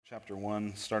Chapter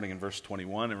 1, starting in verse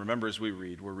 21. And remember, as we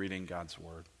read, we're reading God's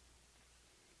word.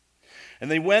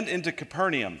 And they went into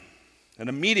Capernaum, and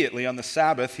immediately on the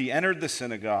Sabbath he entered the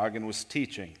synagogue and was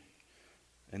teaching.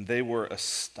 And they were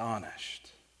astonished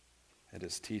at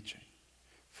his teaching,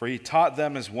 for he taught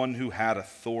them as one who had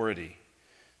authority,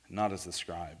 not as the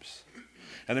scribes.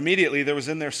 And immediately there was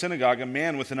in their synagogue a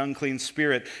man with an unclean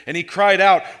spirit, and he cried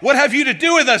out, "What have you to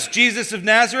do with us, Jesus of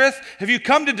Nazareth? Have you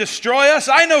come to destroy us?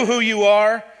 I know who you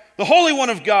are, the Holy One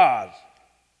of God."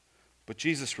 But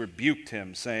Jesus rebuked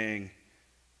him, saying,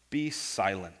 "Be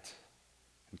silent,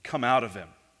 and come out of him."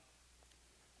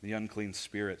 The unclean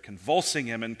spirit, convulsing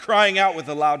him and crying out with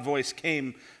a loud voice,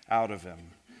 came out of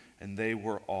him. And they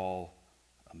were all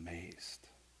amazed,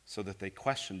 so that they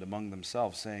questioned among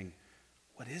themselves, saying,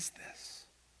 "What is this?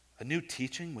 A new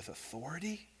teaching with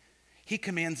authority? He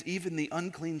commands even the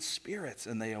unclean spirits,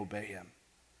 and they obey him."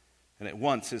 And at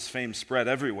once his fame spread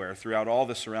everywhere throughout all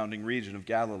the surrounding region of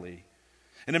Galilee.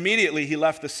 And immediately he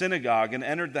left the synagogue and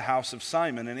entered the house of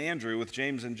Simon and Andrew with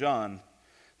James and John.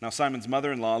 Now Simon's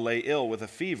mother-in-law lay ill with a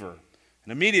fever.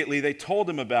 And immediately they told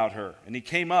him about her. And he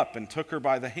came up and took her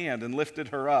by the hand and lifted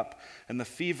her up. And the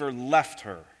fever left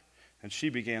her, and she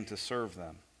began to serve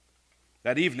them.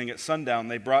 That evening at sundown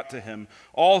they brought to him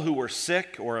all who were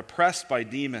sick or oppressed by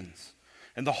demons.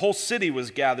 And the whole city was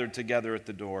gathered together at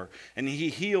the door. And he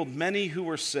healed many who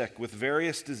were sick with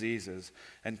various diseases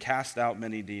and cast out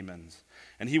many demons.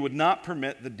 And he would not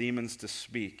permit the demons to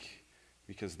speak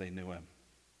because they knew him.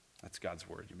 That's God's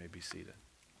word. You may be seated.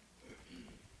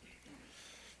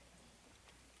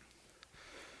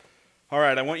 All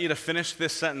right, I want you to finish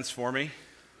this sentence for me.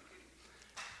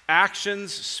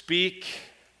 Actions speak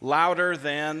louder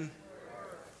than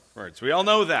words. We all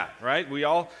know that, right? We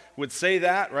all would say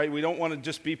that, right? We don't want to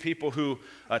just be people who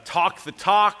talk the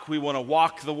talk. We want to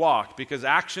walk the walk, because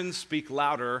actions speak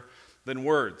louder than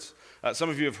words. Some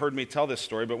of you have heard me tell this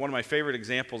story, but one of my favorite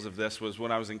examples of this was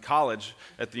when I was in college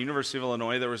at the University of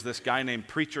Illinois. There was this guy named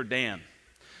Preacher Dan.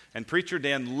 And Preacher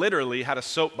Dan literally had a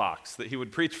soapbox that he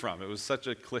would preach from. It was such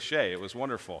a cliche. It was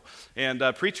wonderful. And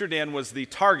Preacher Dan was the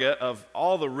target of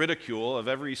all the ridicule of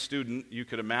every student you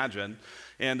could imagine.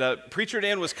 And Preacher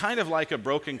Dan was kind of like a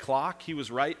broken clock. He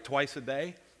was right twice a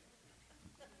day.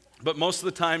 But most of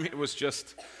the time it was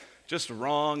just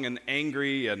wrong and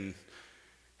angry and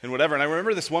whatever. And I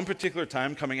remember this one particular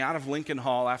time coming out of Lincoln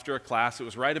Hall after a class. It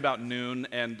was right about noon.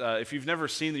 And if you've never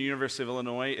seen the University of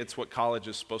Illinois, it's what college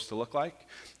is supposed to look like.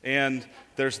 And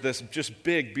there's this just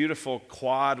big, beautiful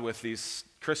quad with these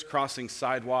crisscrossing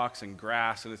sidewalks and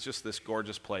grass. And it's just this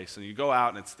gorgeous place. And you go out,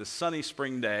 and it's this sunny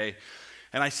spring day.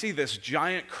 And I see this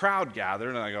giant crowd gathered.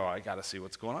 And I go, I got to see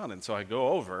what's going on. And so I go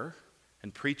over,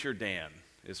 and Preacher Dan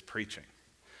is preaching.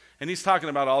 And he's talking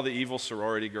about all the evil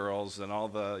sorority girls and all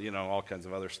the, all kinds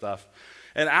of other stuff.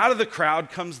 And out of the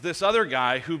crowd comes this other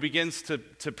guy who begins to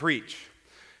preach.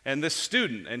 And this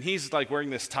student, and he's like wearing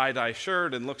this tie-dye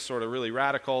shirt and looks sort of really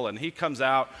radical. And he comes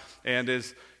out and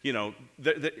is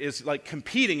like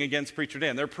competing against Preacher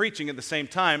Dan. They're preaching at the same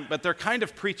time, but they're kind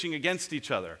of preaching against each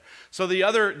other. So the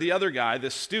other guy,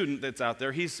 this student that's out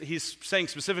there, he's saying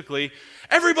specifically,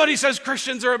 everybody says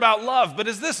Christians are about love, but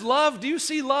is this love? Do you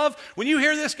see love? When you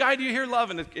hear this guy, do you hear love?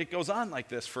 And it goes on like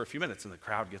this for a few minutes, and the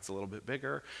crowd gets a little bit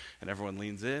bigger, and everyone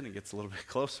leans in and gets a little bit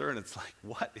closer, and it's like,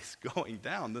 what is going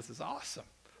down? This is awesome.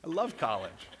 I love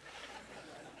college.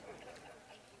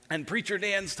 And Preacher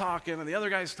Dan's talking, and the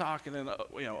other guy's talking, and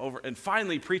over. And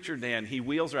finally, Preacher Dan, he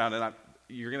wheels around, and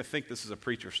you're going to think this is a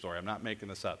preacher story. I'm not making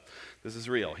this up. This is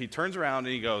real. He turns around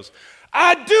and he goes,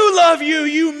 "I do love you,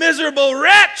 you miserable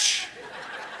wretch!"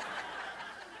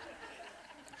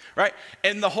 Right?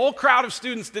 And the whole crowd of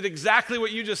students did exactly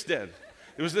what you just did.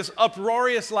 It was this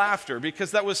uproarious laughter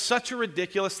because that was such a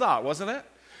ridiculous thought, wasn't it?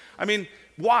 I mean,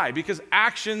 why? Because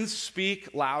actions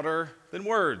speak louder than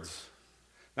words.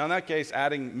 Now, in that case,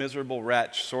 adding miserable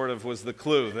wretch sort of was the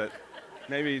clue that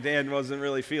maybe Dan wasn't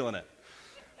really feeling it.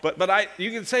 But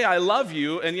you can say I love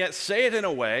you, and yet say it in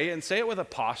a way, and say it with a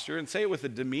posture, and say it with a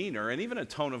demeanor, and even a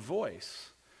tone of voice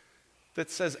that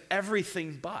says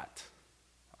everything but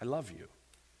I love you.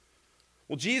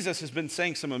 Well, Jesus has been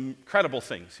saying some incredible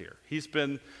things here. He's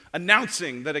been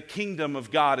announcing that a kingdom of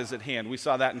God is at hand. We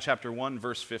saw that in chapter 1,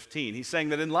 verse 15. He's saying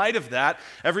that in light of that,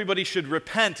 everybody should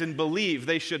repent and believe.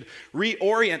 They should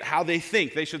reorient how they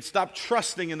think. They should stop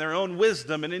trusting in their own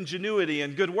wisdom and ingenuity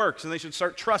and good works, and they should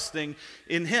start trusting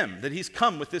in Him, that He's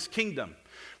come with this kingdom.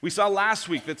 We saw last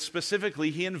week that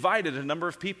specifically He invited a number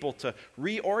of people to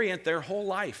reorient their whole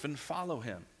life and follow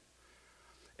Him.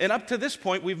 And up to this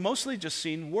point, we've mostly just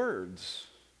seen words.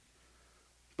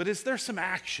 But is there some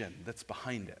action that's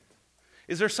behind it?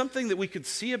 is there something that we could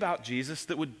see about Jesus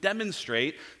that would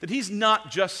demonstrate that he's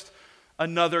not just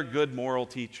another good moral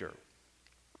teacher,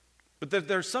 but that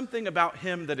there's something about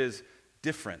him that is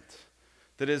different,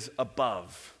 that is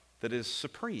above, that is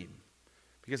supreme,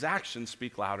 because actions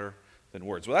speak louder than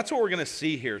words. Well, that's what we're going to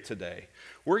see here today.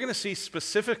 We're going to see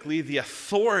specifically the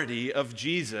authority of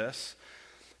Jesus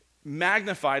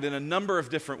magnified in a number of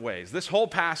different ways. This whole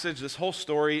passage, this whole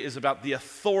story is about the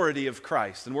authority of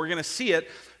Christ, and we're going to see it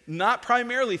not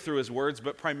primarily through his words,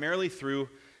 but primarily through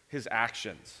his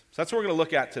actions. So that's what we're going to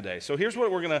look at today. So here's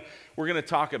what we're going to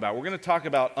talk about. We're going to talk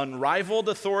about unrivaled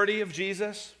authority of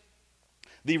Jesus,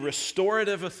 the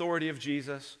restorative authority of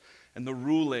Jesus, and the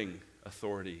ruling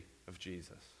authority of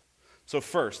Jesus. So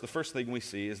the first thing we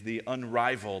see is the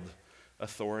unrivaled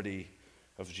authority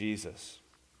of Jesus.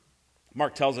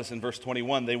 Mark tells us in verse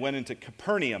 21, they went into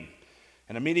Capernaum,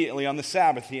 and immediately on the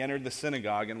Sabbath he entered the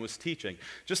synagogue and was teaching.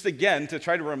 Just again, to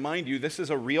try to remind you, this is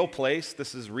a real place,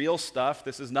 this is real stuff,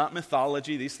 this is not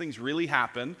mythology, these things really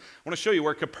happen. I want to show you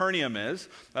where Capernaum is.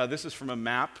 This is from a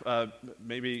map.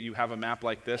 Maybe you have a map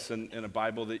like this in a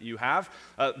Bible that you have.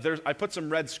 I put some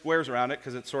red squares around it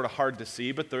because it's sort of hard to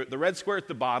see, but the red square at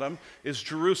the bottom is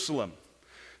Jerusalem.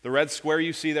 The red square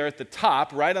you see there at the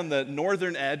top, right on the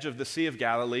northern edge of the Sea of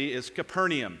Galilee, is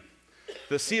Capernaum.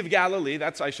 The Sea of Galilee,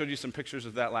 I showed you some pictures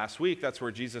of that last week. That's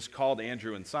where Jesus called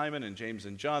Andrew and Simon and James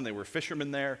and John. They were fishermen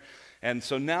there. And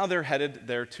so now they're headed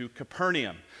there to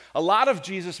Capernaum. A lot of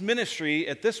Jesus' ministry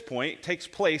at this point takes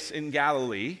place in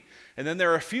Galilee. And then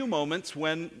there are a few moments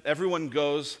when everyone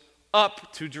goes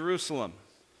up to Jerusalem.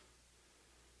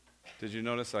 Did you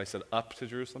notice I said up to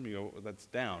Jerusalem? You go, that's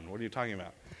down. What are you talking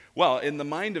about? Well, in the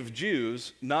mind of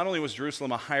Jews, not only was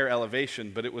Jerusalem a higher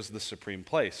elevation, but it was the supreme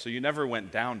place. So you never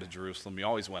went down to Jerusalem, you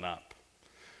always went up.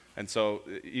 And so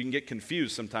you can get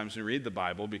confused sometimes when you read the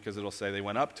Bible because it'll say they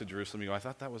went up to Jerusalem. You go, I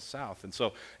thought that was south. And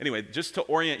so anyway, just to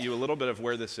orient you a little bit of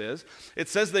where this is, it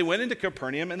says they went into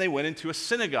Capernaum and they went into a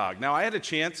synagogue. Now, I had a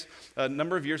chance a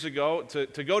number of years ago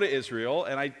to go to Israel,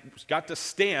 and I got to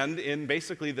stand in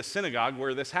basically the synagogue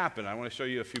where this happened. I want to show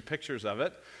you a few pictures of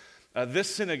it.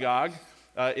 This synagogue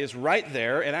is right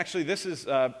there, and actually this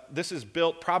is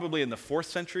built probably in the 4th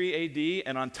century A.D.,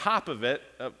 and on top of it,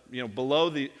 below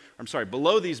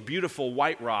these beautiful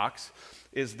white rocks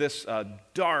is this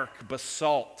dark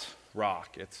basalt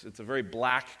rock. It's a very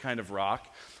black kind of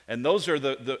rock, and those are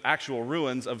the actual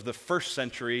ruins of the 1st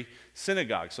century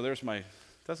synagogue. So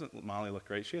doesn't Molly look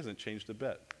great? She hasn't changed a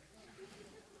bit.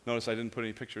 Notice I didn't put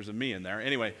any pictures of me in there.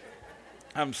 Anyway.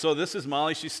 So this is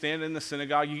Molly. She's standing in the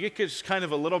synagogue. You get just kind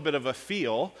of a little bit of a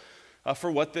feel for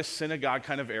what this synagogue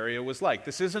kind of area was like.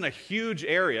 This isn't a huge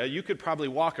area. You could probably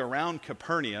walk around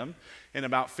Capernaum in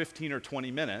about 15 or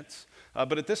 20 minutes.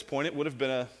 But at this point, it would have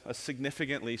been a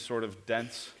significantly sort of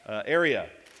dense area.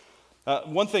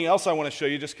 One thing else I want to show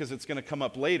you, just because it's going to come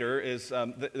up later, is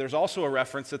there's also a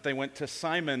reference that they went to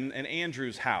Simon and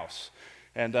Andrew's house.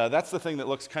 And that's the thing that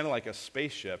looks kind of like a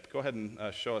spaceship. Go ahead and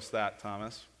show us that,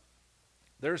 Thomas.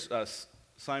 There's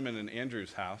Simon and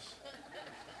Andrew's house.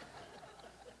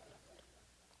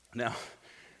 Now,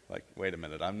 wait a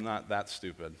minute, I'm not that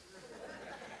stupid.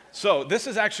 So this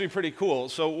is actually pretty cool.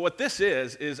 So what this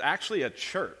is actually a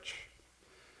church.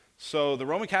 So the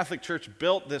Roman Catholic Church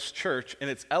built this church, and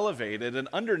it's elevated, and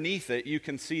underneath it you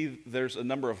can see there's a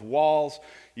number of walls.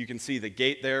 You can see the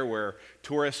gate there where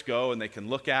tourists go and they can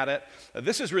look at it.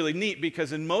 This is really neat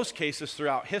because in most cases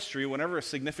throughout history, whenever a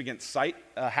significant site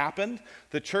happened,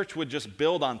 the church would just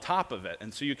build on top of it,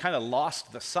 and so you kind of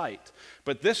lost the site.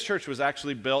 But this church was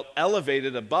actually built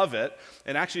elevated above it,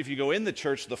 and actually if you go in the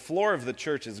church, the floor of the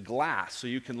church is glass, so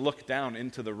you can look down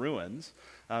into the ruins.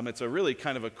 It's a really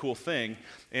kind of a cool thing.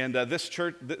 And this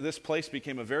church, this place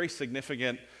became a very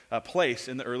significant place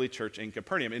in the early church in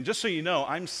Capernaum. And just so you know,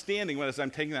 I'm standing, as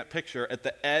I'm taking that picture, at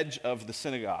the edge of the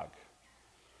synagogue.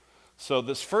 So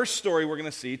this first story we're going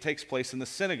to see takes place in the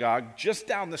synagogue. Just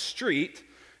down the street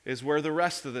is where the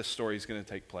rest of this story is going to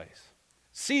take place.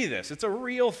 See this. It's a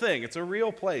real thing. It's a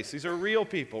real place. These are real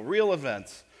people, real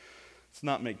events. It's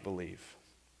not make-believe.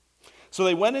 So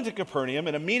they went into Capernaum,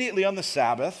 and immediately on the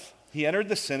Sabbath, he entered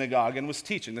the synagogue and was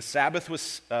teaching. The Sabbath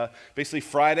was basically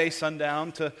Friday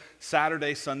sundown to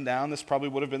Saturday sundown. This probably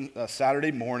would have been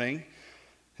Saturday morning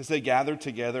as they gathered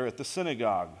together at the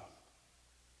synagogue.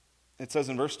 It says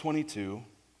in verse 22,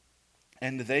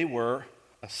 and they were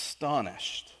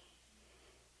astonished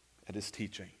at his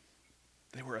teaching.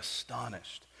 They were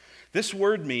astonished. This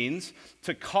word means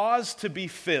to cause to be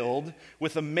filled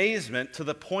with amazement to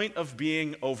the point of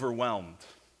being overwhelmed.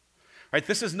 Right?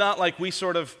 This is not like we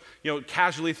sort of,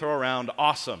 casually throw around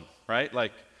awesome, right?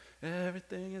 Like,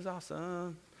 everything is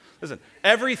awesome. Listen,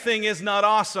 everything is not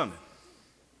awesome.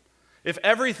 If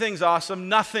everything's awesome,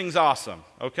 nothing's awesome,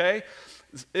 okay?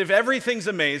 If everything's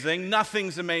amazing,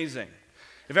 nothing's amazing.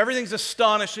 If everything's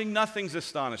astonishing, nothing's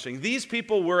astonishing. These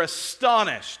people were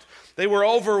astonished. They were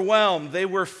overwhelmed. They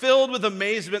were filled with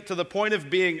amazement to the point of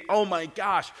being, oh my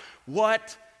gosh,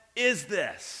 what is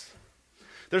this?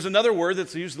 There's another word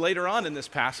that's used later on in this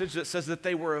passage that says that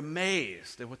they were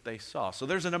amazed at what they saw. So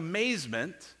there's an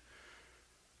amazement,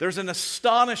 there's an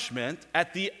astonishment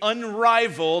at the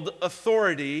unrivaled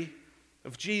authority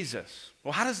of Jesus.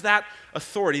 Well, how does that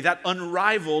authority, that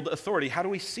unrivaled authority, how do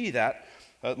we see that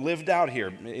lived out here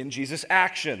in Jesus'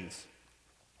 actions?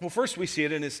 Well, first we see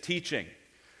it in his teaching.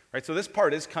 Right, so this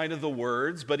part is kind of the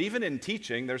words, but even in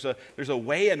teaching, there's a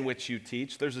way in which you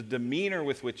teach, there's a demeanor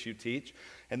with which you teach,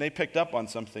 and they picked up on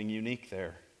something unique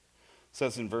there. It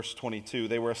says in verse 22,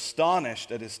 they were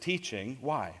astonished at his teaching.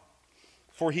 Why?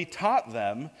 For he taught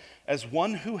them as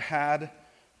one who had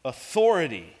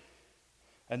authority,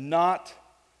 and not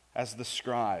as the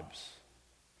scribes.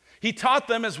 He taught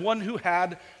them as one who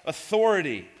had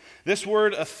authority. This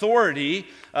word authority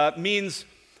means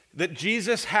that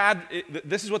Jesus had,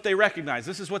 this is what they recognized,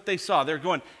 this is what they saw. They're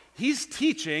going, he's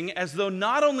teaching as though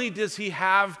not only does he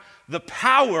have the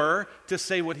power to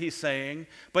say what he's saying,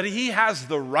 but he has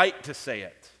the right to say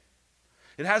it.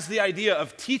 It has the idea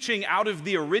of teaching out of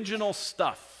the original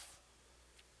stuff.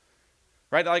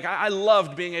 Right? Like I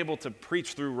loved being able to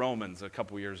preach through Romans a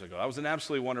couple years ago. That was an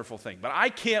absolutely wonderful thing. But I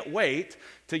can't wait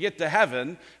to get to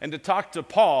heaven and to talk to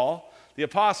Paul, the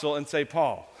apostle, and say,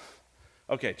 Paul,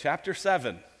 okay, chapter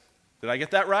 7. Did I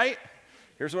get that right?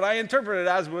 Here's what I interpreted it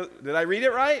as. Did I read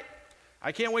it right?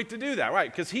 I can't wait to do that, right?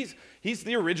 Because he's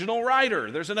the original writer.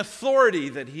 There's an authority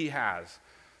that he has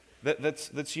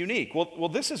that's unique. Well,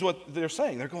 this is what they're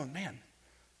saying. They're going, man,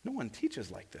 no one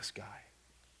teaches like this guy.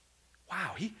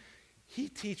 Wow, he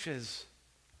teaches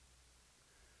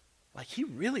like he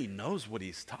really knows what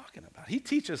he's talking about. He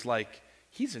teaches like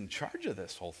he's in charge of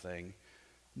this whole thing.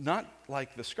 Not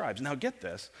like the scribes. Now get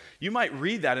this. You might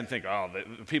read that and think, oh,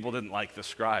 the people didn't like the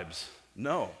scribes.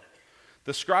 No.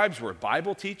 The scribes were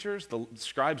Bible teachers. The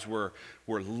scribes were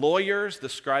lawyers. The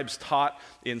scribes taught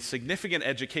in significant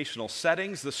educational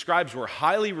settings. The scribes were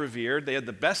highly revered. They had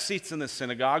the best seats in the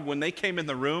synagogue. When they came in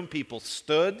the room, people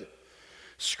stood.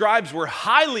 Scribes were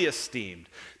highly esteemed.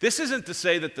 This isn't to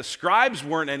say that the scribes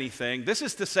weren't anything. This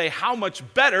is to say how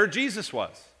much better Jesus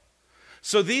was.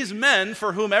 So these men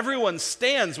for whom everyone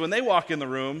stands when they walk in the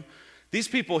room, these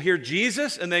people hear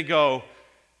Jesus and they go,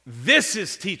 this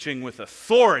is teaching with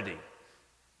authority.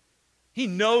 He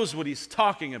knows what he's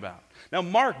talking about. Now,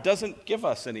 Mark doesn't give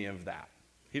us any of that.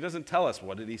 He doesn't tell us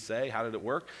what did he say, how did it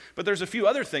work. But there's a few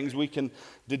other things we can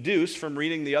deduce from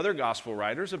reading the other gospel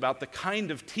writers about the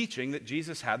kind of teaching that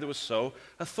Jesus had that was so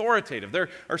authoritative. There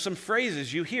are some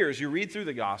phrases you hear as you read through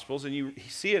the gospels and you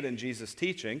see it in Jesus'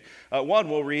 teaching. One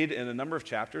we'll read in a number of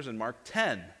chapters in Mark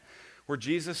 10, where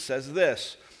Jesus says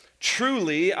this,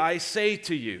 truly I say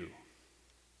to you.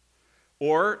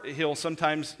 Or he'll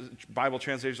sometimes, Bible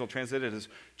translators will translate it as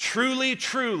truly,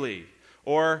 truly.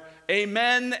 Or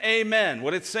amen, amen.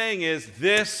 What it's saying is,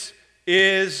 this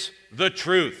is the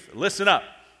truth. Listen up.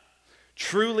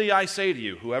 Truly I say to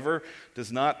you, whoever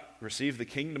does not receive the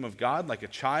kingdom of God like a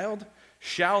child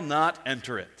shall not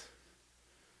enter it.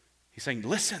 He's saying,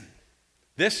 listen,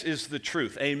 this is the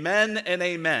truth. Amen and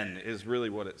amen is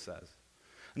really what it says.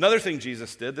 Another thing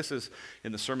Jesus did, this is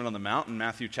in the Sermon on the Mount in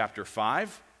Matthew chapter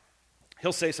 5.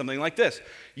 He'll say something like this.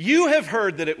 You have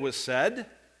heard that it was said,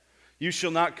 you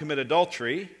shall not commit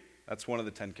adultery. That's one of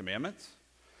the 10 Commandments.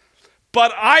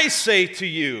 But I say to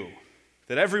you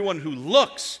that everyone who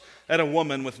looks at a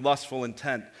woman with lustful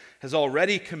intent has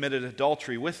already committed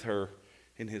adultery with her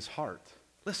in his heart.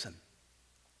 Listen,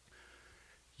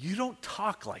 you don't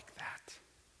talk like that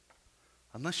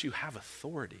unless you have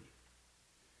authority.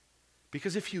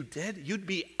 Because if you did, you'd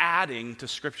be adding to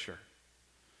Scripture.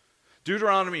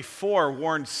 Deuteronomy 4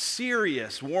 warned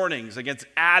serious warnings against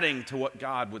adding to what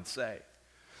God would say.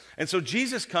 And so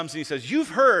Jesus comes and he says, you've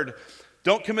heard,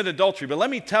 don't commit adultery, but let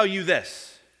me tell you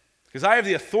this, because I have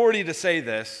the authority to say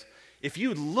this. If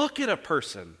you look at a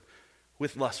person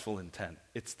with lustful intent,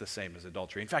 it's the same as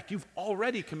adultery. In fact, you've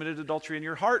already committed adultery in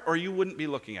your heart, or you wouldn't be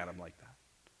looking at him like that.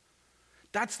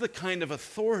 That's the kind of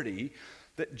authority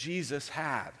that Jesus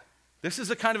had. This is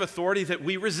the kind of authority that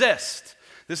we resist.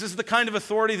 This is the kind of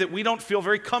authority that we don't feel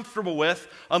very comfortable with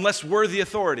unless we're the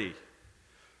authority.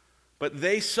 But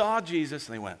they saw Jesus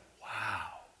and they went, wow,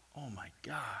 oh my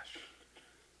gosh.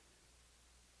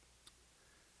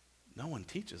 No one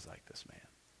teaches like this man.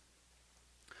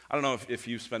 I don't know if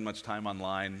you spend much time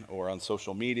online or on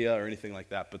social media or anything like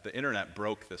that, but the internet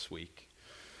broke this week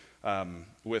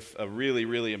with a really,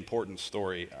 really important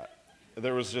story.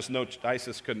 There was just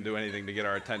ISIS couldn't do anything to get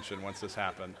our attention once this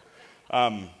happened.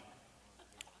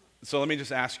 So let me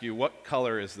just ask you, what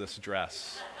color is this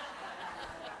dress?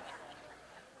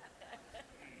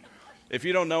 If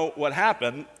you don't know what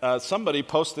happened, somebody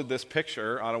posted this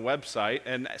picture on a website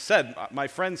and said, my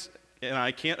friends and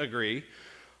I can't agree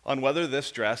on whether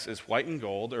this dress is white and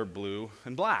gold or blue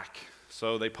and black.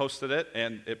 So they posted it,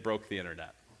 and it broke the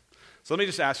internet. So let me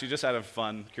just ask you, just out of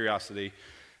fun, curiosity,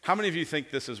 how many of you think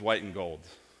this is white and gold?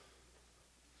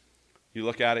 You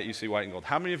look at it, you see white and gold.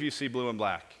 How many of you see blue and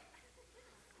black?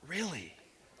 Really?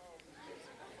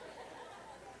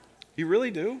 You really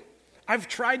do? I've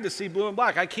tried to see blue and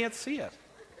black. I can't see it.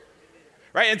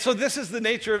 Right? And so this is the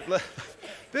nature of,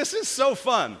 this is so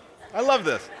fun. I love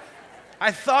this.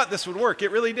 I thought this would work.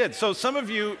 It really did. So some of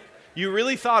you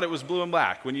really thought it was blue and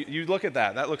black. When you look at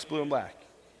that looks blue and black.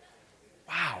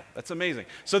 Wow, that's amazing.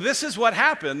 So this is what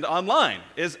happened online,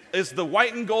 is the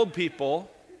white and gold people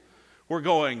were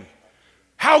going,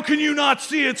 how can you not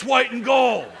see it's white and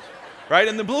gold? Right?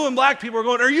 And the blue and black people were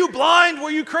going, are you blind?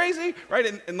 Were you crazy?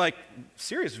 Right? And like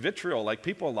serious vitriol, like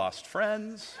people lost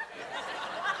friends.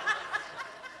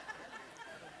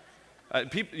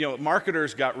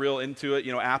 Marketers got real into it.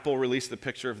 Apple released a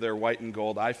picture of their white and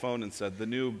gold iPhone and said, the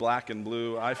new black and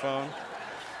blue iPhone.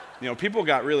 People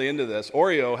got really into this.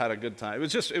 Oreo had a good time.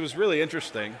 It was really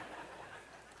interesting.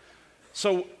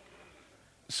 So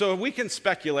we can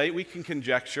speculate, we can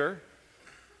conjecture,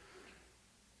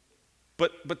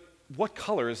 but what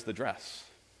color is the dress?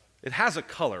 It has a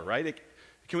color, right?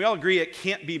 Can we all agree it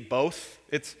can't be both?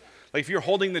 It's like if you're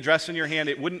holding the dress in your hand,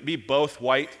 it wouldn't be both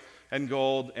white and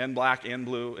gold and black and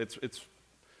blue. It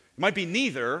might be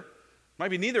neither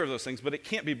of those things, but it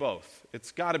can't be both.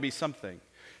 It's got to be something.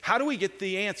 How do we get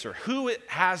the answer? Who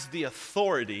has the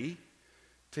authority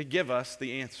to give us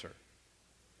the answer?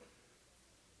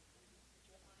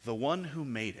 The one who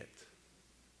made it.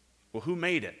 Well, who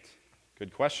made it?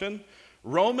 Good question.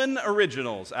 Roman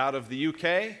Originals out of the UK.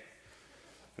 And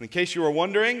in case you were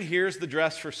wondering, here's the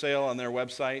dress for sale on their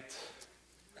website.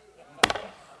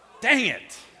 Dang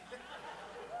it!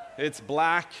 It's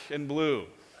black and blue.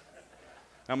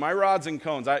 Now my rods and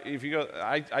cones, I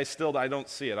don't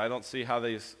see it. I don't see how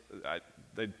they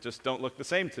just don't look the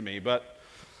same to me. But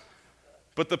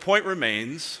the point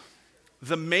remains,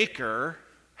 the maker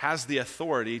has the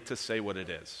authority to say what it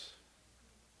is.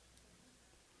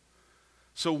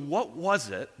 So what was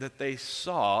it that they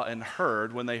saw and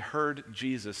heard when they heard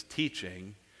Jesus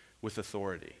teaching with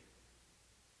authority?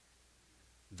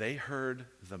 They heard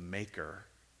the maker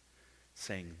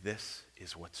saying, this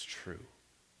is what's true.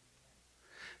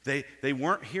 They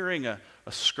weren't hearing a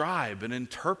scribe, an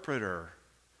interpreter.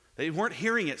 They weren't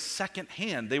hearing it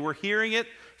secondhand. They were hearing it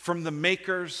from the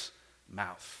maker's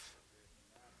mouth.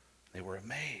 They were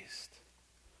amazed.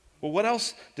 Well, what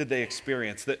else did they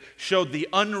experience that showed the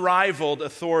unrivaled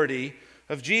authority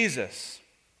of Jesus?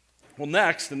 Well,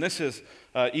 next, and this is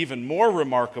even more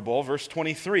remarkable, verse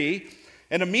 23,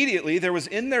 and immediately there was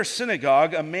in their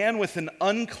synagogue a man with an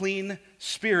unclean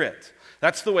spirit.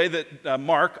 That's the way that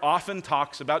Mark often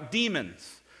talks about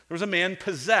demons. There was a man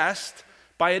possessed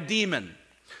by a demon.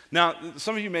 Now,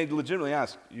 some of you may legitimately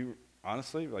ask, you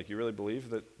honestly, you really believe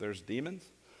that there's demons?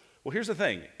 Well, here's the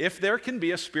thing. If there can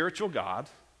be a spiritual God,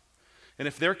 and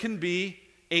if there can be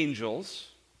angels,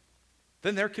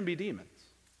 then there can be demons.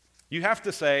 You have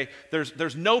to say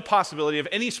there's no possibility of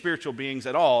any spiritual beings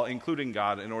at all, including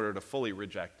God, in order to fully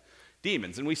reject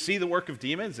demons. And we see the work of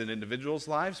demons in individuals'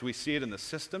 lives. We see it in the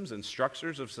systems and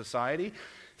structures of society.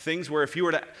 Things where if you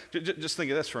were to, just think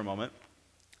of this for a moment.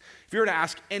 If you were to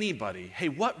ask anybody, hey,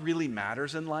 what really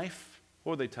matters in life?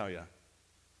 What would they tell you?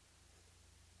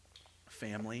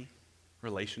 Family,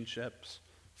 relationships,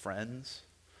 friends.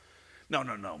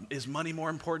 No. Is money more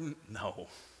important? No,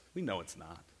 we know it's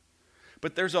not.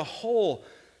 But there's a whole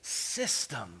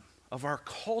system of our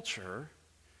culture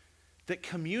that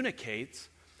communicates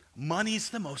money's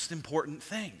the most important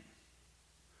thing.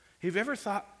 Have you ever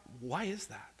thought, why is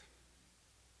that?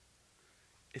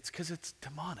 It's because it's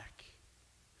demonic.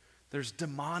 There's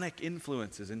demonic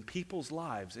influences in people's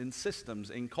lives, in systems,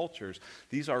 in cultures.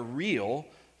 These are real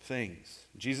things.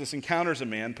 Jesus encounters a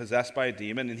man possessed by a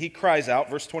demon, and he cries out,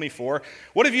 verse 24,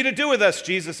 "What have you to do with us,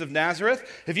 Jesus of Nazareth?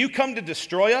 Have you come to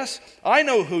destroy us? I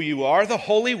know who you are, the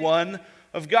Holy One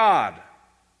of God."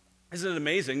 Isn't it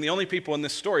amazing? The only people in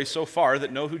this story so far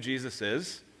that know who Jesus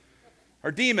is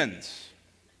are demons.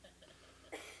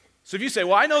 So if you say,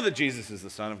 well, I know that Jesus is the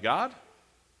Son of God.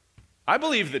 I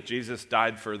believe that Jesus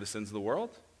died for the sins of the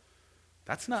world.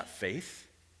 That's not faith.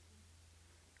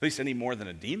 At least any more than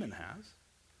a demon has.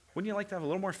 Wouldn't you like to have a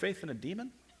little more faith than a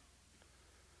demon?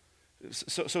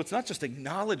 So it's not just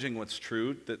acknowledging what's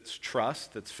true, that's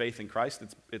trust, that's faith in Christ.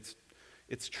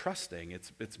 It's trusting,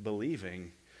 it's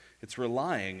believing, it's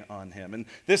relying on him. And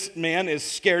this man is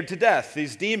scared to death.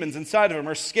 These demons inside of him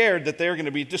are scared that they're going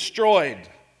to be destroyed.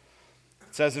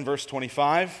 It says in verse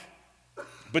 25,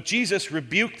 but Jesus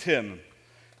rebuked him,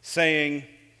 saying,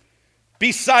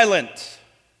 be silent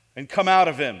and come out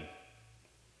of him.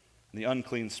 And the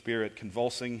unclean spirit,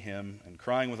 convulsing him and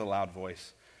crying with a loud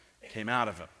voice, came out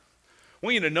of him. I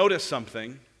want you to notice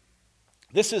something.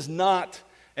 This is not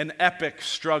an epic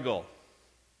struggle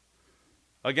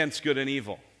against good and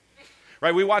evil.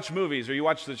 Right? We watch movies, or you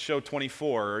watch the show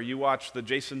 24, or you watch the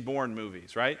Jason Bourne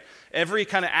movies, right? Every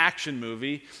kind of action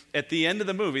movie, at the end of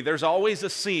the movie, there's always a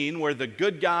scene where the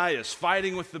good guy is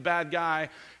fighting with the bad guy,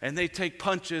 and they take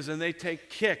punches, and they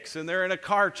take kicks, and they're in a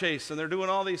car chase, and they're doing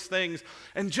all these things.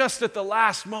 And just at the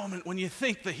last moment, when you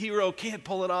think the hero can't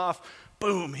pull it off,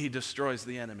 boom, he destroys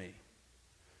the enemy.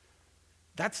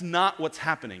 That's not what's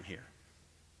happening here.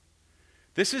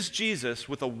 This is Jesus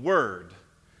with a word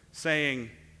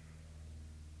saying,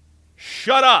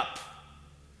 shut up,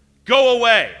 go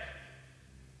away.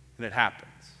 And it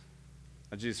happens.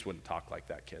 Now, Jesus wouldn't talk like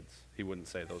that, kids. He wouldn't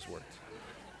say those words.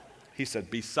 He said,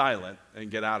 be silent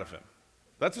and get out of him.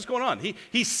 That's what's going on.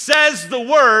 He says the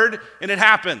word and it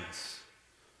happens.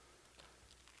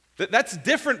 That's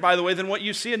different, by the way, than what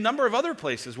you see in a number of other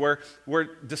places where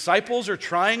disciples are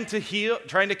trying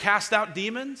to cast out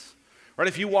demons. Right?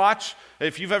 If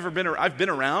you've ever been, I've been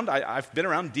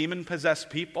around demon-possessed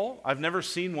people. I've never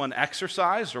seen one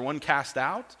exorcised or one cast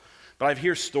out, but I've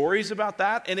heard stories about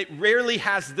that, and it rarely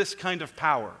has this kind of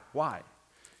power. Why?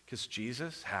 Because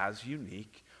Jesus has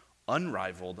unique,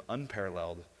 unrivaled,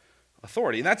 unparalleled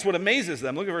authority. And that's what amazes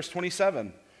them. Look at verse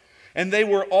 27. And they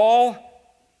were all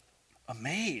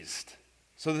amazed,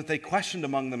 so that they questioned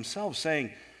among themselves,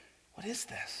 saying, what is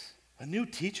this? A new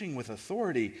teaching with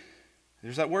authority.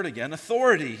 There's that word again,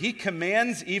 authority. He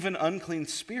commands even unclean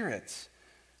spirits,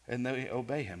 and they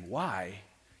obey him. Why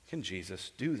can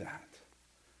Jesus do that?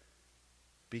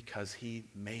 Because he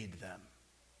made them.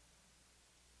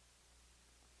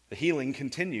 The healing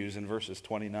continues in verses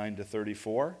 29 to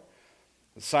 34.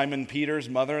 Simon Peter's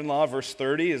mother-in-law, verse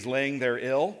 30, is laying there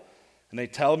ill. And they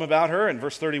tell him about her. In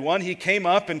verse 31, he came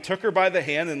up and took her by the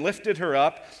hand and lifted her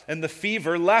up, and the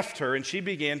fever left her, and she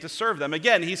began to serve them.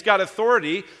 Again, he's got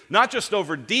authority, not just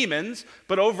over demons,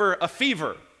 but over a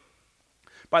fever.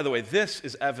 By the way, this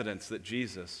is evidence that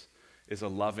Jesus is a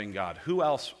loving God. Who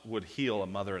else would heal a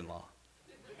mother-in-law?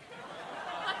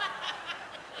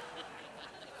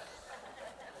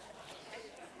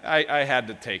 I had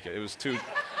to take it. It was too...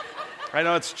 I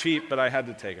know it's cheap, but I had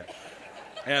to take it.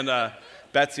 And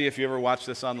Betsy, if you ever watch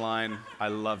this online, I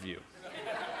love you.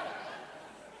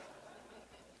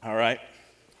 All right?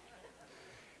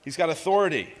 He's got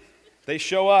authority. They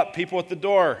show up, people at the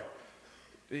door.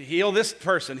 Heal this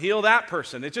person, heal that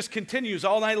person. It just continues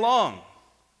all night long.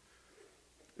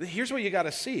 Here's what you got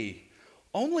to see.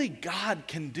 Only God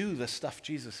can do the stuff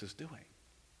Jesus is doing.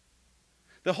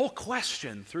 The whole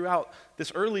question throughout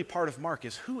this early part of Mark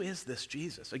is, who is this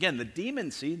Jesus? Again, the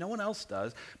demons see, no one else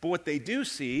does, but what they do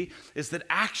see is that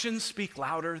actions speak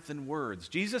louder than words.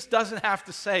 Jesus doesn't have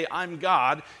to say, I'm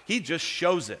God. He just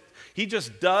shows it. He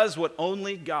just does what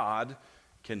only God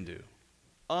can do.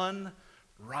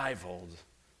 Unrivaled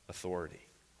authority.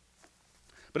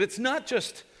 But it's not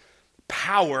just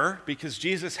power, because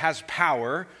Jesus has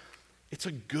power. It's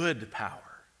a good power.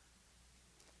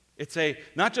 It's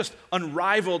not just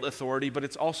unrivaled authority, but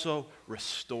it's also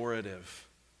restorative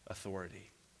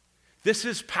authority. This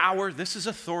is power, this is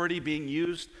authority being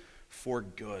used for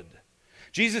good.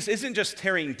 Jesus isn't just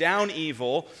tearing down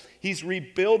evil, he's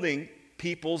rebuilding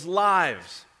people's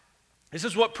lives. This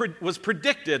is what was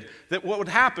predicted, that what would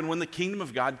happen when the kingdom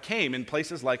of God came in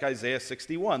places like Isaiah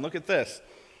 61. Look at this.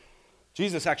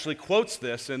 Jesus actually quotes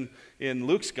this in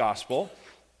Luke's gospel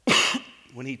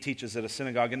when he teaches at a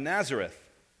synagogue in Nazareth.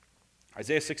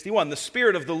 Isaiah 61, the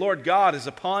Spirit of the Lord God is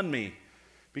upon me,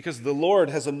 because the Lord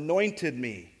has anointed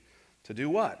me to do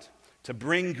what? To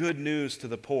bring good news to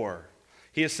the poor.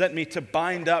 He has sent me to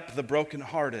bind up the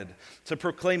brokenhearted, to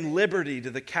proclaim liberty to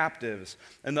the captives,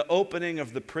 and the opening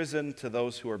of the prison to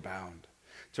those who are bound,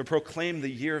 to proclaim the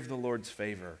year of the Lord's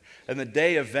favor, and the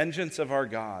day of vengeance of our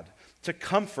God, to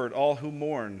comfort all who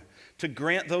mourn, to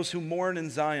grant those who mourn in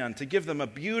Zion, to give them a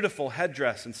beautiful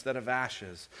headdress instead of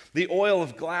ashes, the oil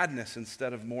of gladness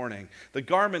instead of mourning, the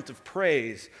garment of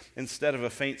praise instead of a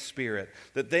faint spirit,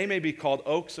 that they may be called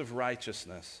oaks of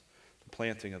righteousness, the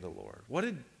planting of the Lord. What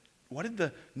what did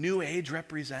the new age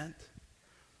represent?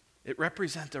 It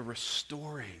represents a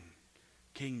restoring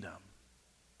kingdom.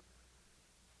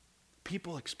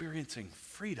 People experiencing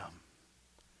freedom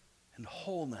and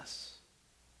wholeness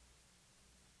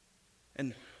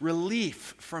and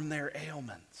relief from their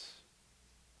ailments.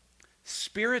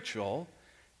 Spiritual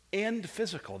and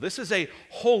physical. This is a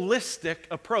holistic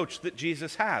approach that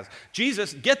Jesus has.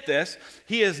 Jesus, get this,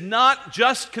 he is not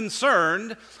just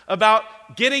concerned about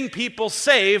getting people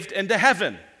saved and to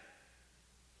heaven.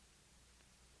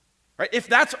 Right? If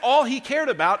that's all he cared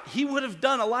about, he would have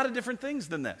done a lot of different things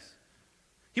than this.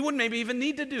 He wouldn't maybe even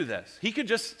need to do this. He could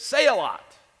just say a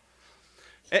lot.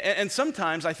 And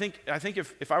sometimes I think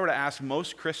if I were to ask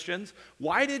most Christians,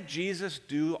 why did Jesus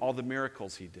do all the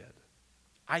miracles he did?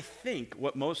 I think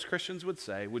what most Christians would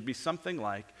say would be something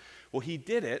like, well, he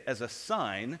did it as a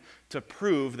sign to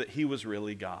prove that he was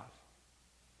really God.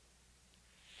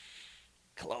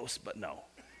 Close, but no.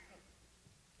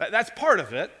 That's part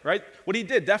of it, right? What he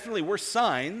did definitely were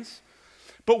signs.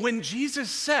 But when Jesus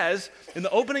says in the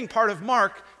opening part of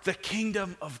Mark, the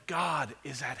kingdom of God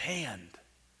is at hand,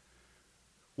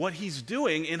 what he's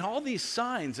doing in all these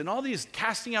signs and all these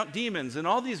casting out demons and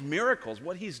all these miracles,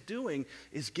 what he's doing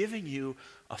is giving you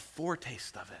a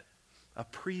foretaste of it, a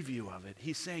preview of it.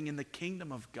 He's saying in the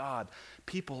kingdom of God,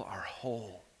 people are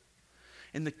whole.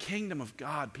 In the kingdom of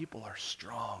God, people are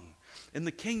strong. In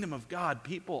the kingdom of God,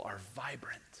 people are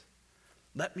vibrant.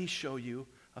 Let me show you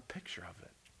a picture of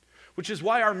it. Which is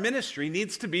why our ministry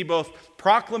needs to be both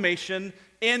proclamation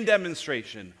and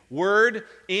demonstration, word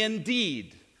and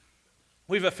deed.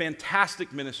 We have a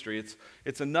fantastic ministry.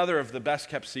 It's another of the best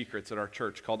kept secrets at our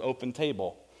church called Open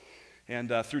Table.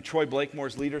 And through Troy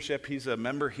Blakemore's leadership, he's a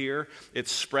member here.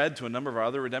 It's spread to a number of our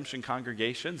other redemption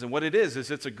congregations. And what it is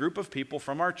it's a group of people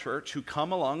from our church who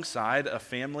come alongside a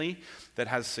family that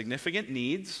has significant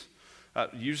needs,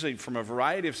 usually from a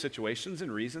variety of situations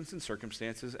and reasons and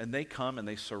circumstances. And they come and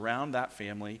they surround that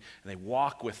family and they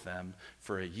walk with them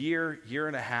for a year, year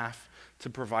and a half to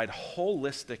provide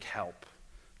holistic help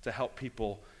to help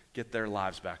people get their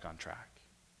lives back on track.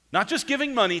 Not just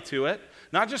giving money to it,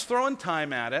 not just throwing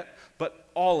time at it, but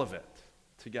all of it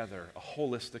together, a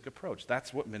holistic approach.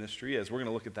 That's what ministry is. We're going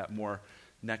to look at that more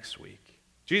next week.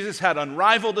 Jesus had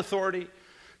unrivaled authority.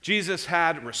 Jesus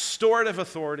had restorative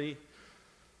authority.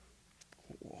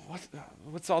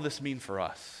 What's all this mean for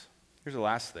us? Here's the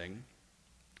last thing.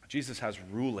 Jesus has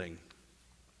ruling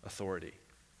authority.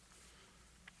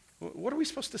 What are we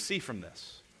supposed to see from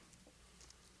this?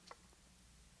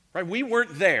 Right? We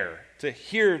weren't there to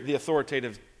hear the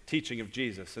authoritative teaching of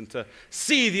Jesus and to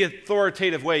see the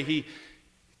authoritative way he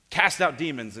cast out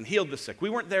demons and healed the sick. We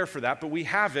weren't there for that, but we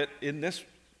have it in this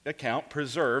account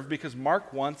preserved because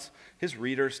Mark wants his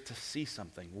readers to see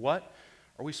something. What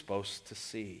are we supposed to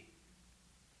see?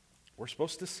 We're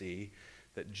supposed to see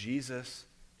that Jesus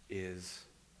is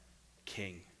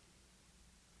king.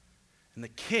 And the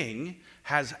king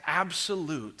has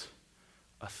absolute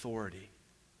authority.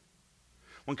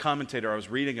 One commentator I was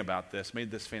reading about this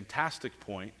made this fantastic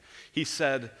point. He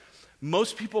said,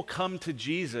 most people come to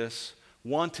Jesus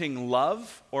wanting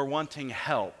love or wanting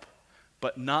help,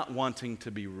 but not wanting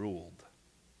to be ruled.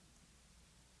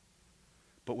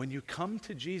 But when you come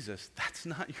to Jesus, that's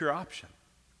not your option.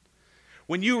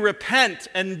 When you repent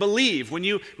and believe, when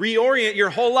you reorient your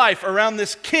whole life around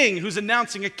this king who's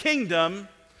announcing a kingdom,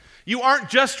 you aren't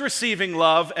just receiving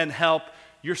love and help,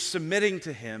 you're submitting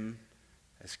to him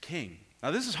as king. Now,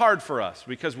 this is hard for us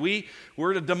because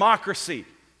we're a democracy.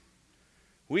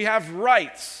 We have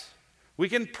rights. We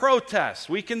can protest.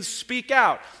 We can speak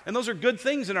out. And those are good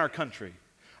things in our country.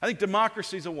 I think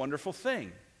democracy is a wonderful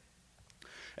thing.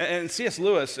 And C.S.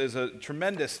 Lewis is a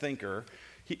tremendous thinker.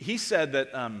 He said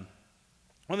that one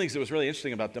of the things that was really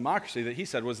interesting about democracy that he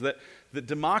said was that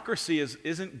democracy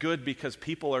isn't good because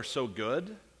people are so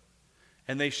good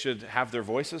and they should have their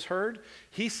voices heard.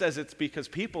 He says it's because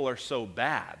people are so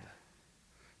bad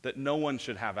that no one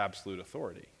should have absolute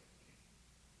authority.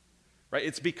 Right?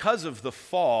 It's because of the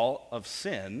fall of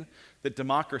sin that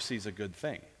democracy is a good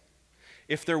thing.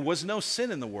 If there was no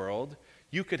sin in the world,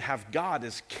 you could have God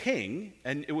as king,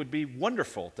 and it would be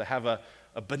wonderful to have a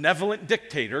benevolent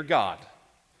dictator God.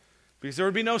 Because there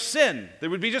would be no sin.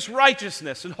 There would be just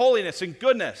righteousness and holiness and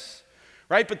goodness.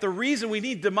 Right? But the reason we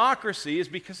need democracy is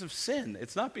because of sin.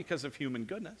 It's not because of human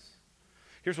goodness.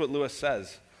 Here's what Lewis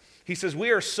says. He says, we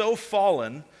are so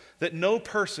fallen that no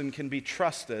person can be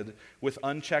trusted with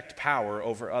unchecked power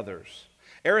over others.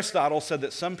 Aristotle said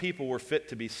that some people were fit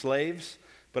to be slaves,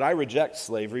 but I reject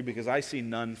slavery because I see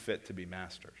none fit to be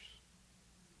masters.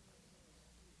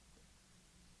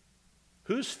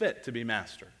 Who's fit to be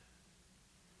master?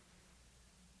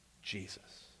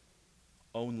 Jesus.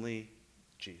 Only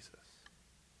Jesus.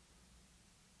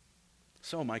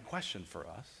 So my question for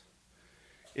us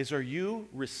is, are you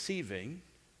receiving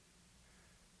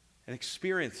and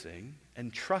experiencing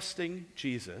and trusting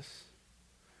Jesus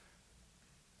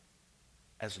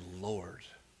as Lord,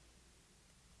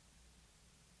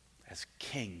 as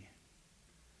King,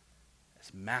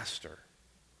 as Master?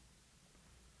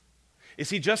 Is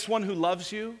he just one who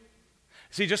loves you?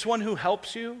 Is he just one who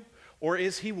helps you? Or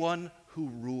is he one who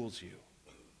rules you?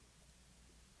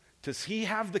 Does he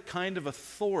have the kind of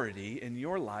authority in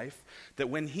your life that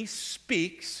when he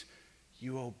speaks,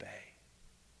 you obey?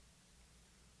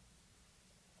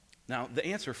 Now, the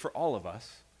answer for all of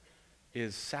us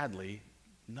is sadly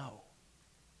no.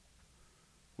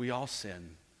 We all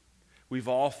sin. We've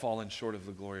all fallen short of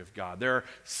the glory of God. There are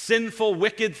sinful,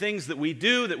 wicked things that we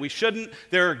do that we shouldn't.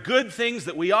 There are good things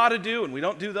that we ought to do, and we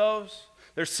don't do those.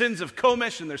 There's sins of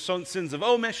commission. There's sins of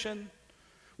omission.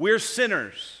 We're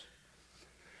sinners.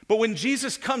 But when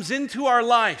Jesus comes into our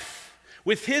life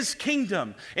with his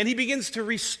kingdom, and he begins to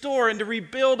restore and to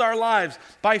rebuild our lives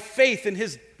by faith in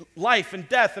his life and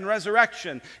death and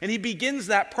resurrection, and he begins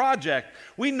that project,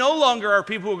 we no longer are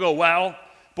people who go, well,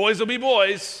 boys will be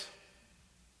boys.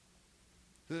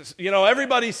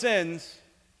 Everybody sins.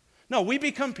 No, we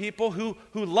become people who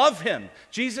love him.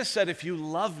 Jesus said, if you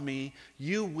love me,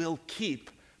 you will keep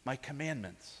my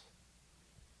commandments.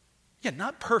 Yeah,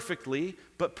 not perfectly,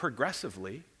 but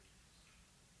progressively.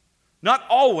 Not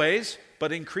always,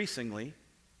 but increasingly.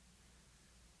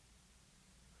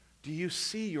 Do you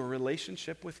see your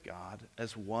relationship with God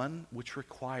as one which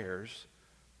requires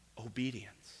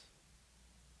obedience?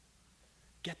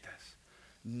 Get this.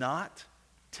 Not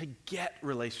to get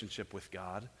relationship with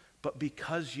God, but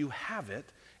because you have it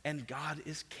and God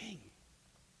is king.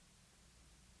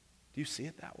 Do you see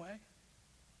it that way?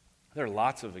 There are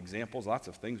lots of examples, lots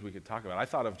of things we could talk about. I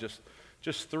thought of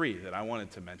just three that I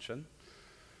wanted to mention.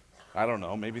 I don't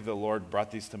know, maybe the Lord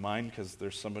brought these to mind because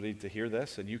there's somebody to hear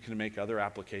this, and you can make other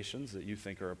applications that you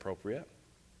think are appropriate.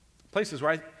 Places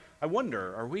where I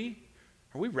wonder, are we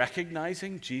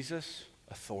recognizing Jesus'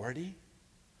 authority?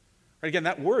 Again,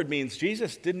 that word means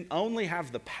Jesus didn't only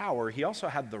have the power, he also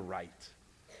had the right.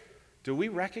 Do we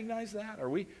recognize that? Are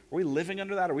we living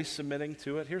under that? Are we submitting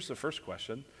to it? Here's the first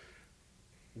question.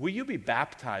 Will you be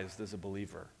baptized as a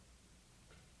believer?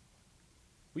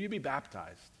 Will you be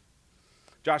baptized?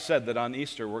 Josh said that on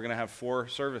Easter we're going to have 4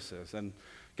 services, and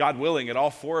God willing, at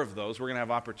all 4 of those, we're going to have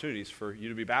opportunities for you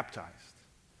to be baptized.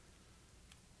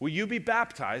 Will you be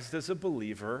baptized as a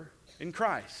believer in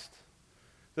Christ?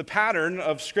 The pattern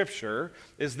of Scripture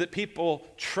is that people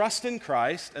trust in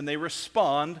Christ and they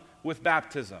respond with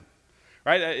baptism.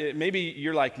 Right? Maybe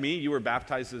you're like me, you were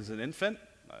baptized as an infant,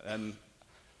 and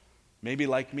maybe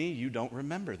like me, you don't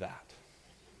remember that.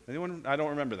 Anyone? I don't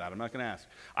remember that. I'm not going to ask.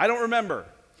 I don't remember.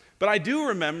 But I do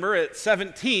remember at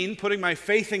 17 putting my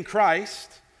faith in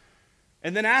Christ,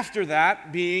 and then after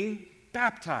that being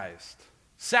baptized.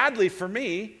 Sadly for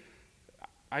me,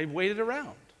 I waited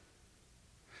around.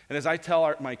 And as I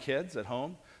tell my kids at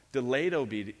home, delayed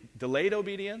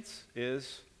obedience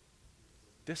is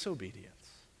disobedience.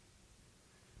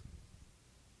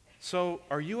 So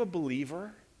are you a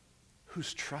believer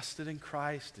who's trusted in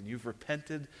Christ, and you've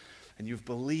repented and you've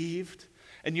believed?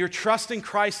 And your trust in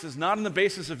Christ is not on the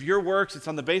basis of your works, it's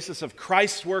on the basis of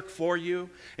Christ's work for you,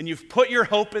 and you've put your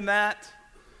hope in that,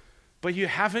 but you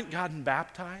haven't gotten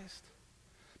baptized?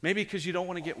 Maybe because you don't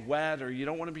want to get wet, or you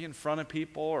don't want to be in front of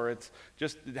people, or it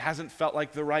hasn't felt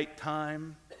like the right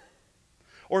time.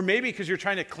 Or maybe because you're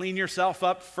trying to clean yourself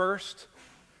up first,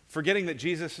 forgetting that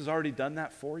Jesus has already done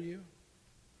that for you.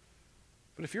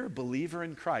 But if you're a believer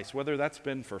in Christ, whether that's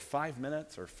been for 5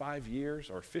 minutes or 5 years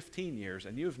or 15 years,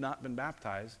 and you have not been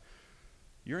baptized,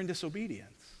 you're in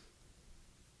disobedience.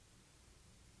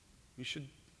 You should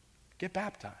get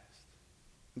baptized.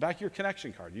 Back of your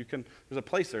connection card, there's a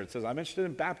place there that says, I'm interested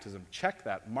in baptism. Check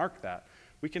that, mark that.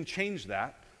 We can change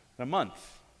that in a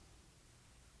month.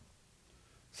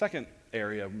 Second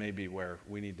area maybe where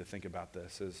we need to think about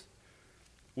this is,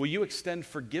 will you extend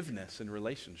forgiveness in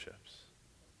relationships?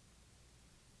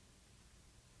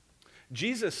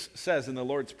 Jesus says in the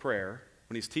Lord's Prayer,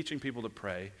 when he's teaching people to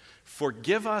pray,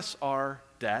 forgive us our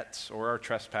debts or our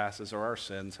trespasses or our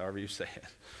sins, however you say it.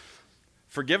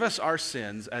 Forgive us our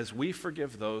sins as we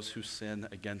forgive those who sin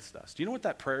against us. Do you know what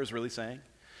that prayer is really saying?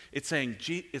 It's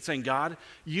saying, God,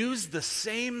 use the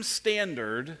same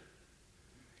standard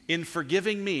in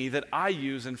forgiving me that I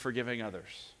use in forgiving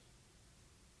others.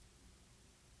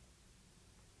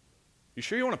 You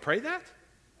sure you want to pray that?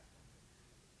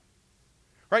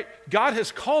 Right? God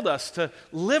has called us to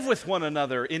live with one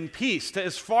another in peace, to,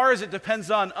 as far as it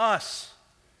depends on us,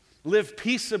 live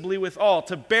peaceably with all,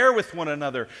 to bear with one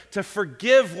another, to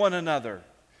forgive one another.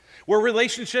 Where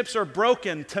relationships are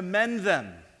broken, to mend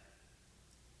them.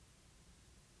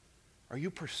 Are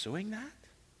you pursuing that?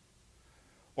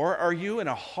 Or are you in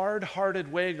a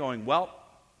hard-hearted way going, well,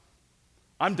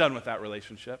 I'm done with that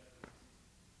relationship.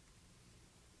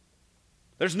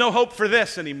 There's no hope for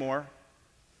this anymore.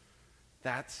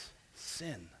 That's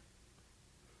sin.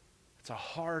 It's a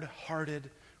hard-hearted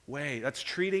way. That's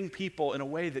treating people in a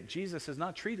way that Jesus has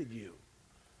not treated you.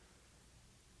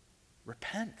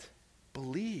 Repent,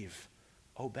 believe,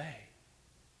 obey.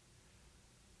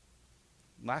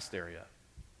 Last area.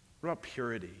 What about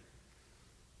purity?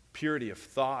 Purity of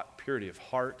thought, purity of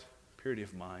heart, purity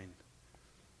of mind.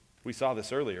 We saw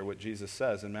this earlier, what Jesus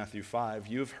says in Matthew 5.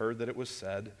 You have heard that it was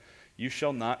said, you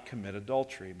shall not commit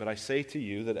adultery. But I say to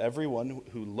you that everyone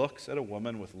who looks at a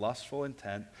woman with lustful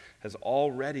intent has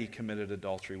already committed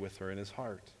adultery with her in his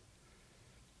heart.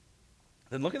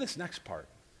 Then look at this next part.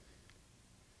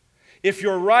 If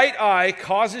your right eye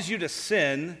causes you to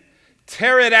sin,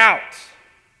 tear it out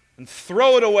and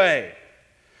throw it away.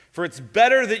 For it's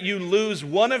better that you lose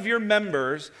one of your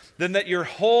members than that your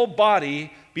whole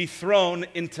body be thrown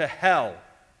into hell.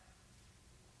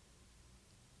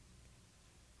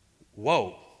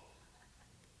 Whoa.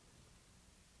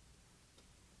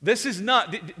 This is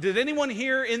not, did anyone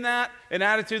hear in that an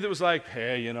attitude that was like,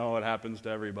 hey, you know, it happens to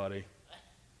everybody.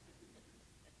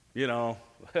 You know,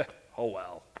 oh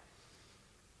well.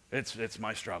 It's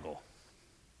my struggle.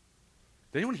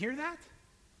 Did anyone hear that?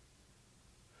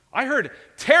 I heard,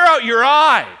 tear out your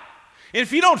eye. And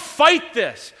if you don't fight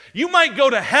this, you might go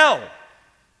to hell.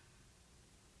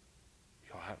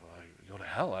 Go to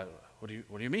hell? What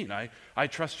do you mean? I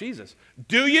trust Jesus.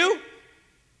 Do you?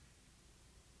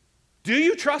 Do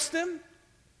you trust him?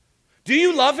 Do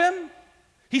you love him?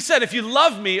 He said, if you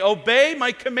love me, obey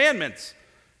my commandments.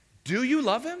 Do you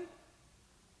love him?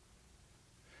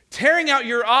 Tearing out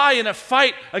your eye in a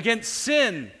fight against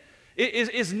sin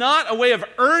is not a way of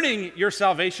earning your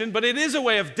salvation, but it is a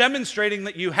way of demonstrating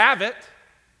that you have it.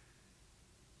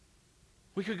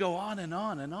 We could go on and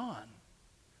on and on.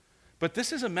 But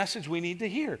this is a message we need to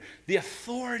hear. The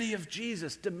authority of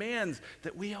Jesus demands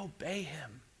that we obey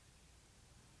him.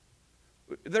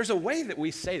 There's a way that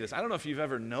we say this. I don't know if you've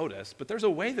ever noticed, but there's a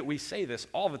way that we say this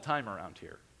all the time around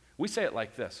here. We say it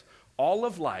like this. All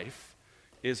of life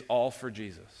is all for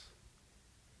Jesus.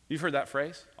 You've heard that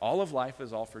phrase? All of life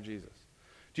is all for Jesus.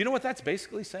 Do you know what that's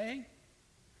basically saying?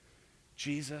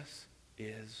 Jesus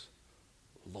is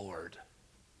Lord.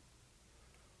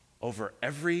 Over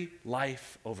every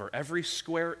life, over every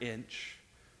square inch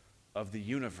of the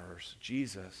universe,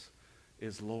 Jesus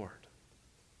is Lord.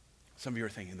 Some of you are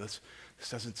thinking, this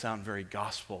doesn't sound very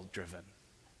gospel-driven.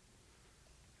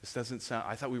 This doesn't sound,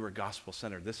 I thought we were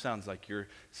gospel-centered. This sounds like you're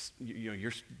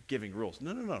giving rules.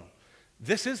 No.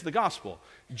 This is the gospel.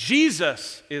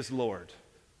 Jesus is Lord.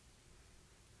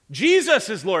 Jesus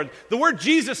is Lord. The word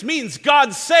Jesus means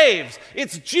God saves.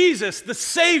 It's Jesus, the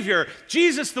Savior.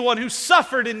 Jesus, the one who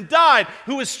suffered and died,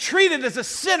 who was treated as a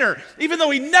sinner, even though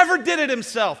he never did it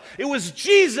himself. It was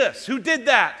Jesus who did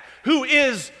that, who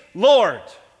is Lord.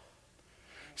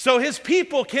 So his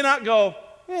people cannot go,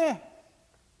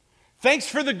 thanks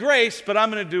for the grace, but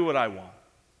I'm going to do what I want.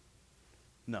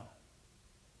 No.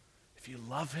 If you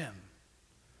love him,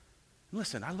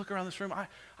 listen, I look around this room,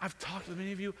 I've talked with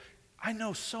many of you. I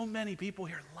know so many people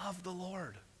here love the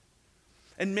Lord.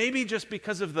 And maybe just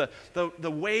because of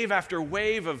the wave after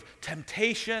wave of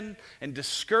temptation and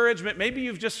discouragement, maybe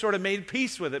you've just sort of made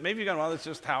peace with it. Maybe you've gone, well, that's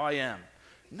just how I am.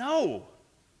 No.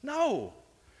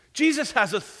 Jesus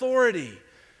has authority.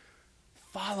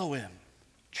 Follow him.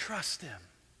 Trust him.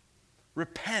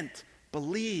 Repent.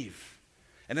 Believe.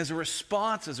 And as a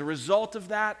response, as a result of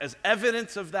that, as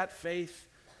evidence of that faith,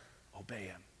 obey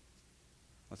him.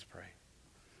 Let's pray.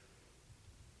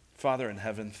 Father in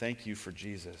heaven, thank you for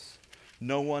Jesus.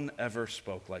 No one ever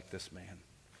spoke like this man,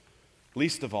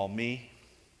 least of all me.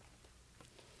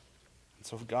 And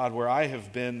so, God, where I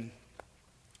have been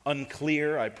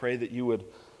unclear, I pray that you would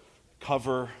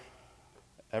cover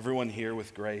everyone here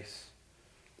with grace.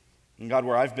 And God,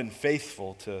 where I've been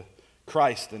faithful to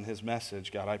Christ and his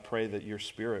message, God, I pray that your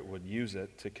Spirit would use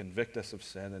it to convict us of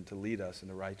sin and to lead us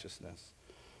into righteousness.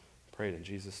 I pray it in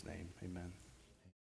Jesus' name. Amen.